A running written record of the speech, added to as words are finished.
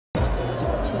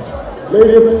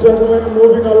Ladies and gentlemen,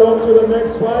 moving along to the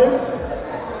next fight.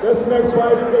 This next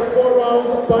fight is a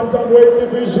 4-round bantamweight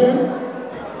division.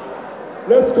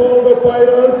 Let's call the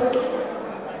fighters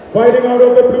fighting out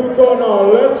of the blue corner.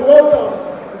 Let's welcome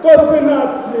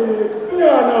Nkosinathi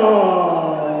Biyana.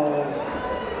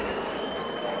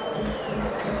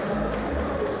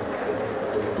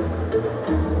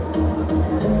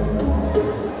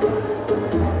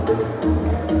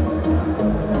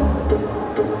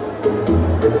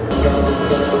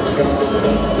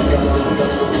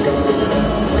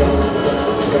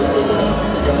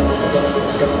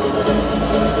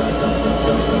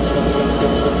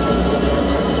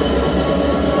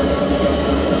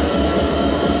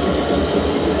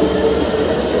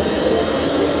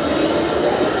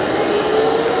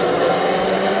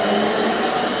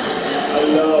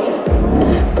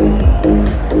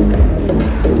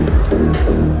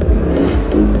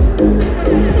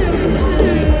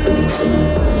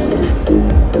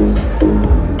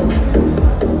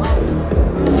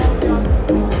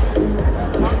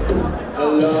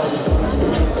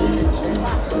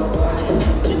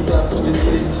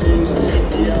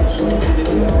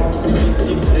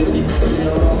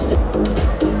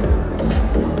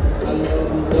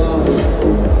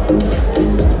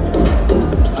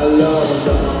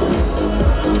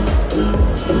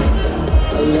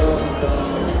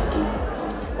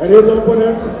 And his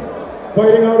opponent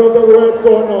fighting out of the red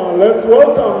corner. Let's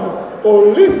welcome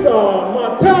Xolisa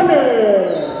Matane.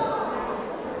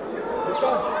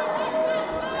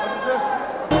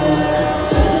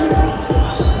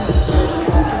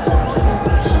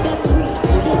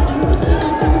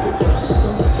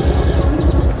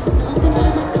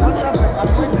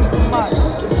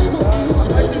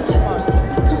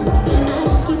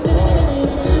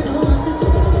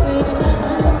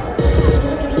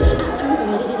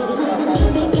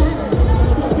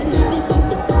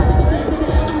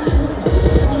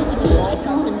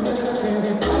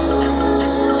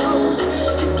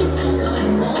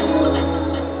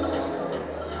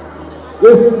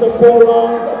 This is the 4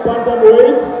 rounds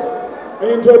bantamweight.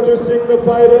 Introducing the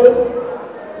fighters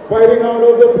fighting out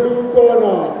of the blue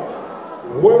corner,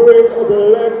 wearing a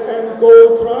black and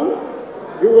gold trunk.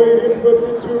 He weighed in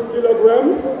 52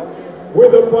 kilograms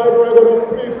with a fight record of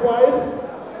 3 fights,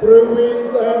 3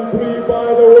 wins and 3 by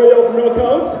the way of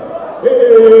knockout. He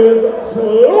is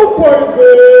slow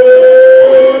poison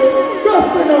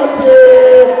Nkosinathi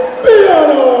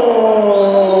Biyana.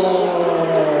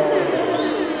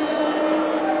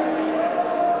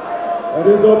 And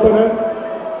his opponent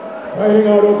fighting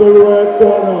out of the red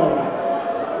corner,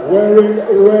 wearing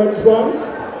red trunks.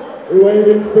 He weighed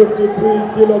in 53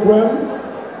 kilograms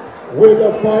with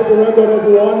a fight record of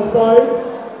 1 fight,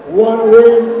 1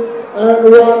 win, and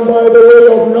 1 by the way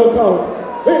of knockout.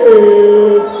 He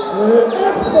is the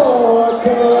expert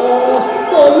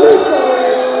Xolisa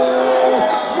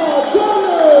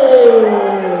Matane.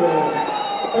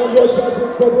 And your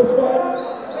judges for this fight,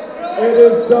 it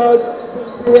is Judge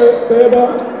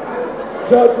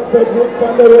Judge Frederick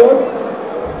van der Roos,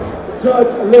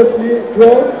 Judge Leslie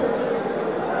Cross,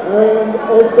 and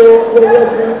also the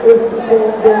referee is from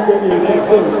Bongani.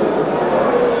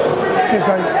 Okay,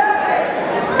 guys.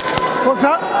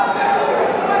 Boxer.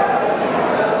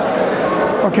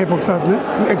 Okay, boxers,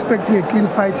 I'm expecting a clean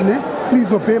fight.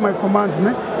 Please obey my commands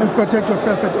and protect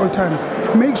yourself at all times.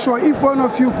 Make sure if one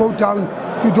of you go down,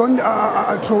 you don't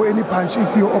throw any punch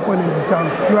if your opponent is down.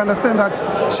 Do you understand that?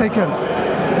 Shake hands.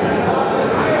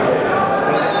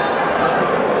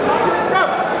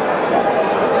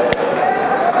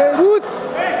 Hey, Ruth.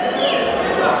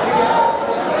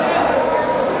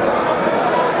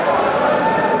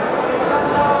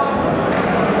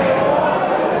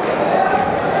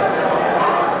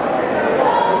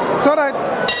 It's all right.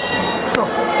 Sure.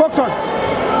 Box on.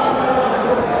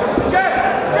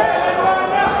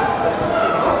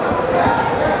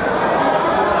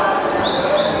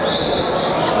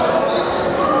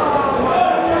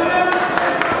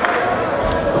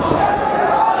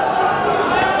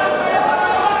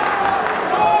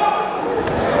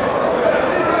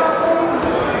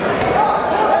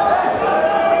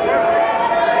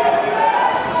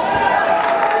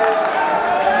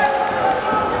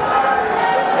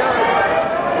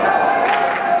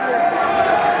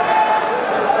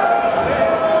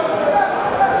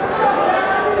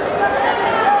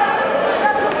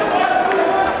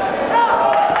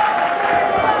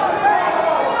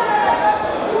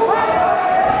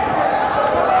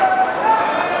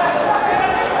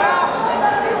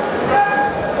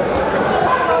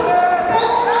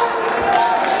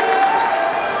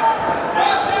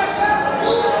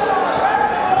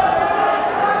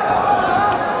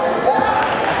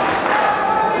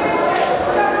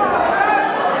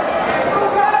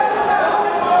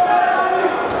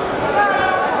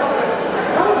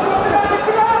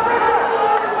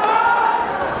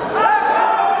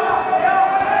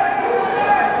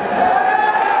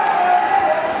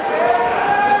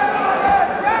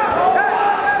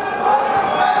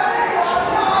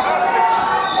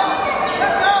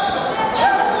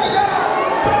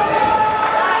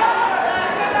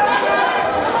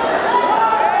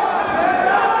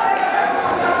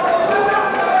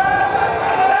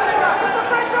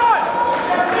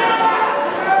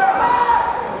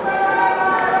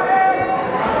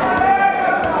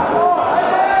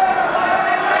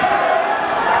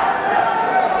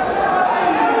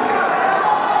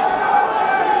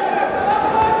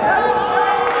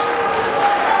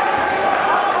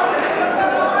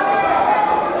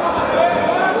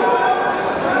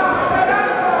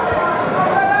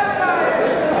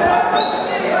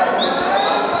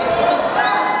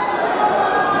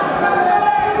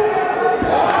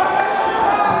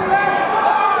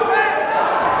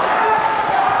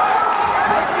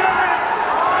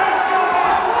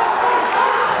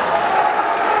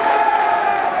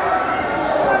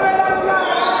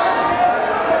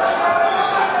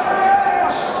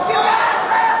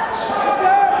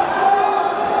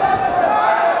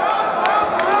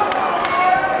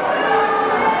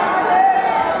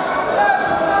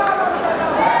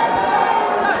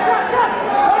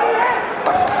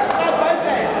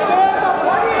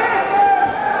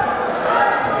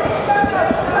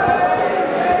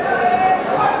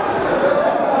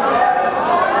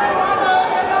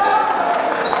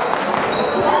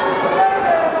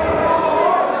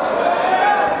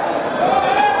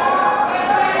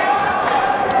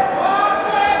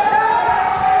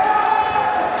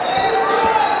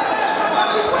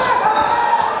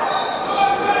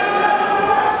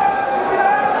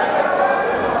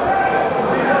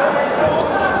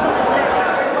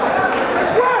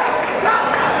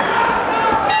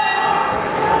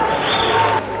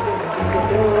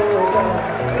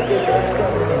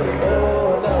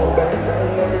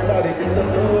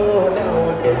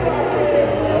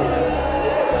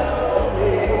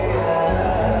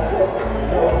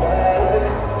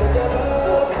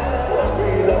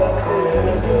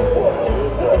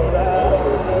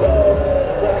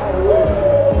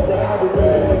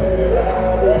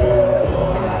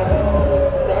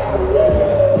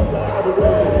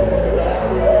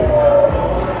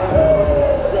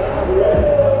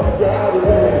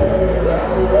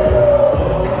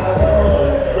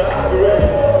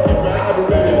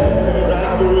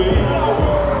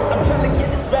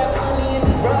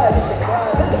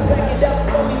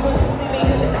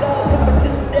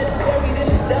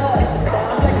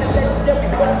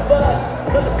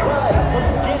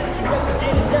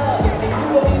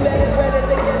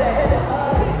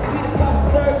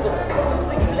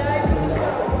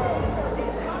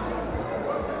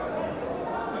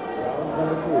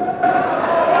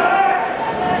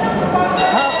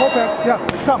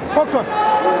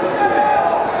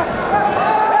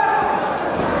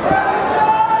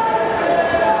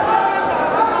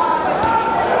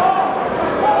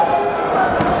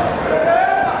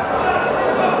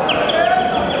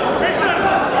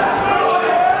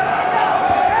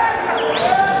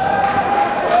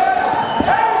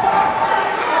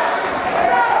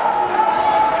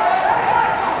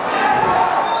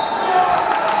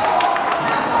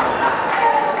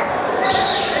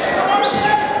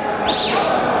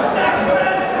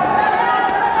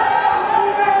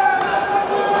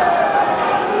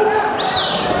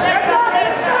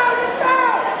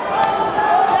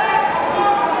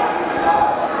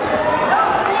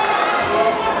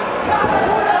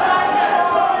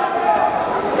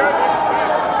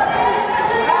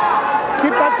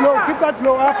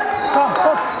 blow up. Come,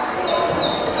 box.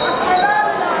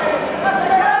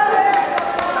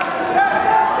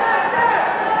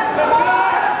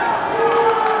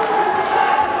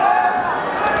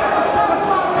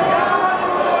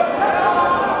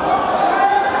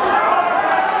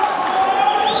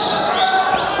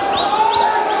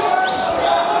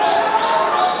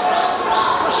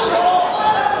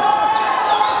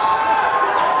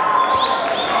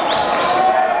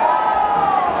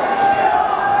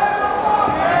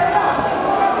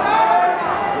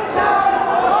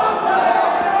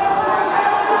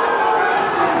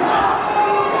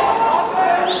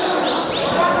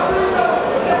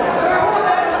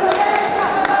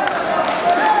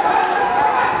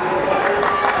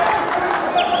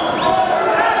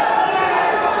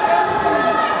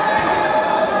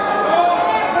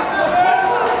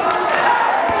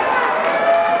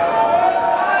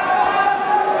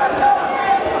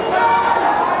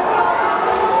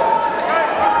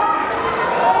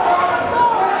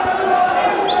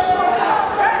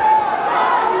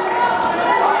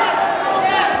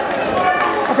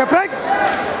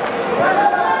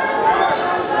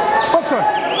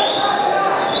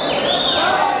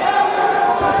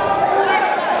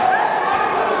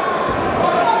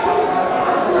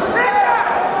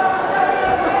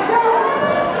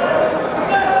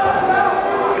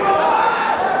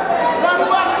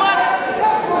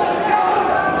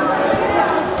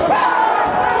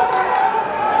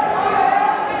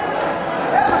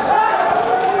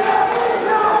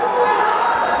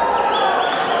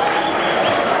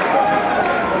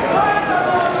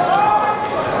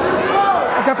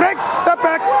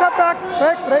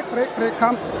 Break,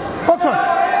 come. Box on.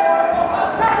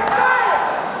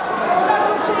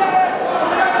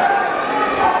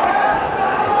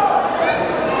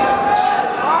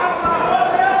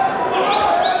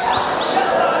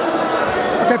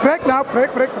 Okay, break now.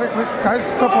 Break. Guys,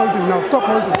 stop holding now. Stop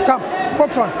holding. Come.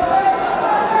 Box on.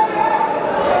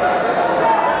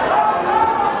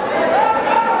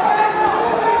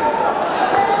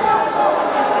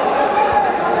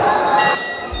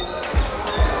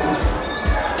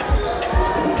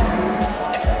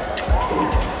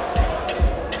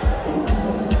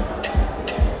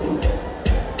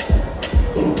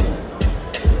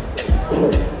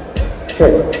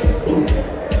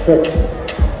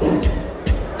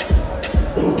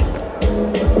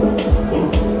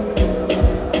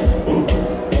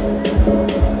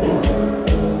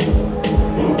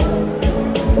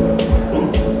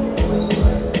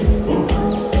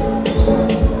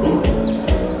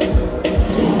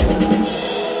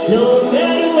 No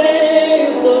matter where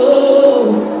you go,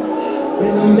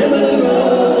 remember the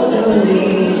road that will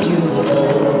lead you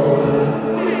home.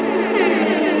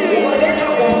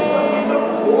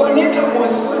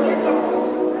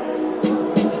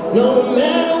 No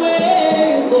matter where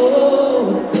you go,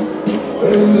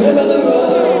 remember the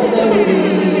road that will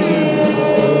lead you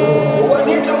home.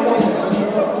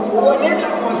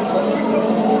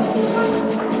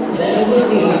 That will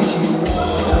lead you.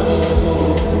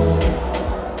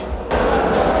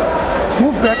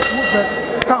 Move back.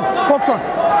 Come, box on.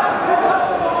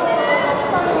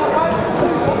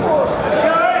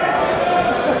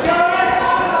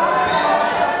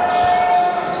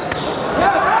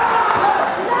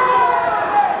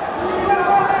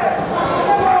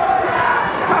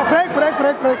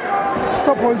 Break.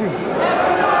 Stop holding.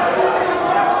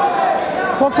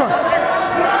 Box on.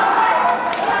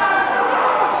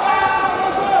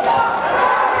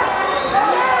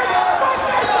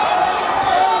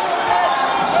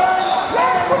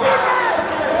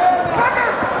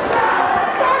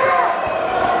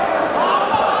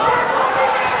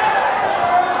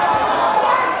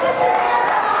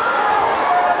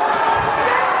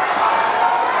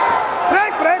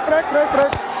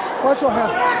 Break. Watch your head.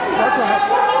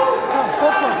 Come,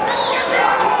 box on.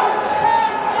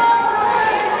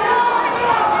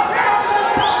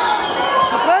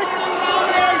 Break.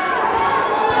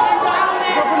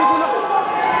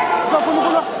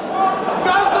 Zafunigula.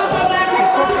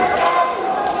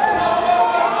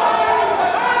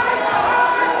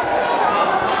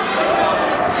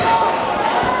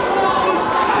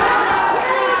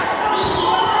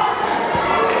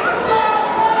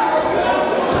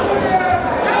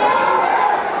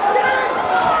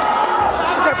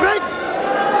 Break!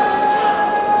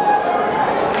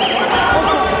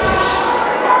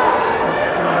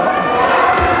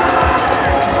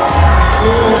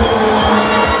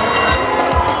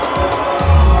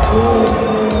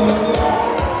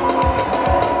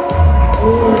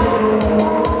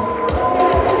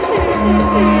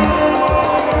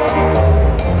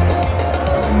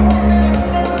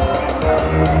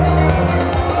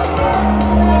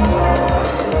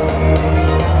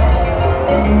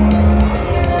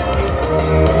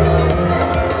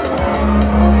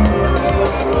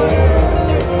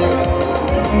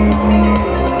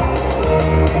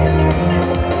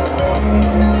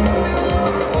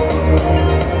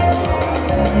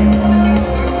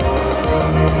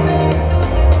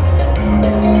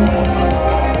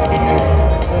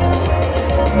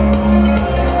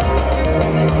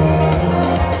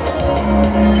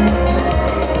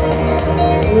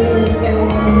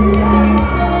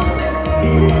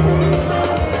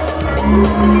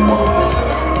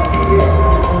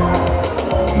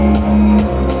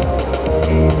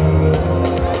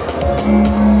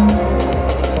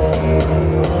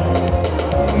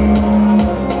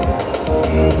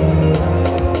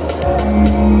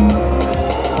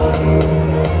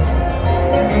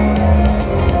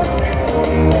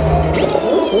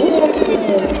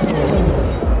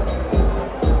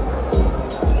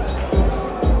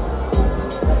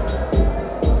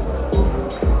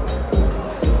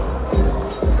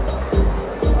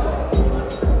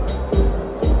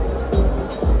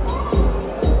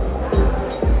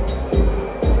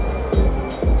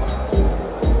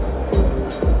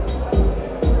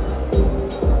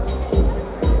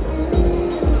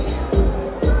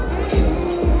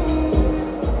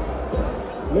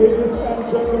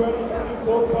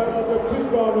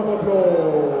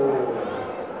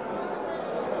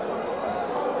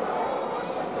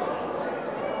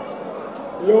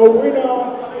 Your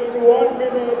winner in 1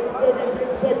 minute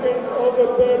 17 seconds of the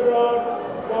third round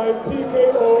by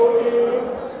TKO is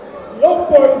Slow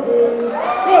Poison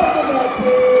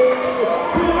Nkosinathi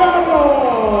Biyana.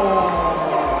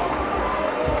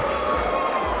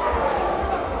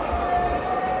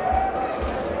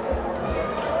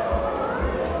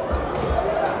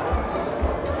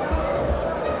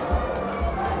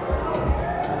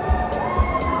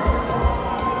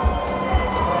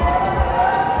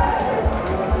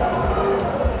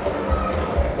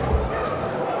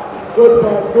 Good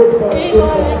fight, good fight, good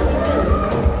fight.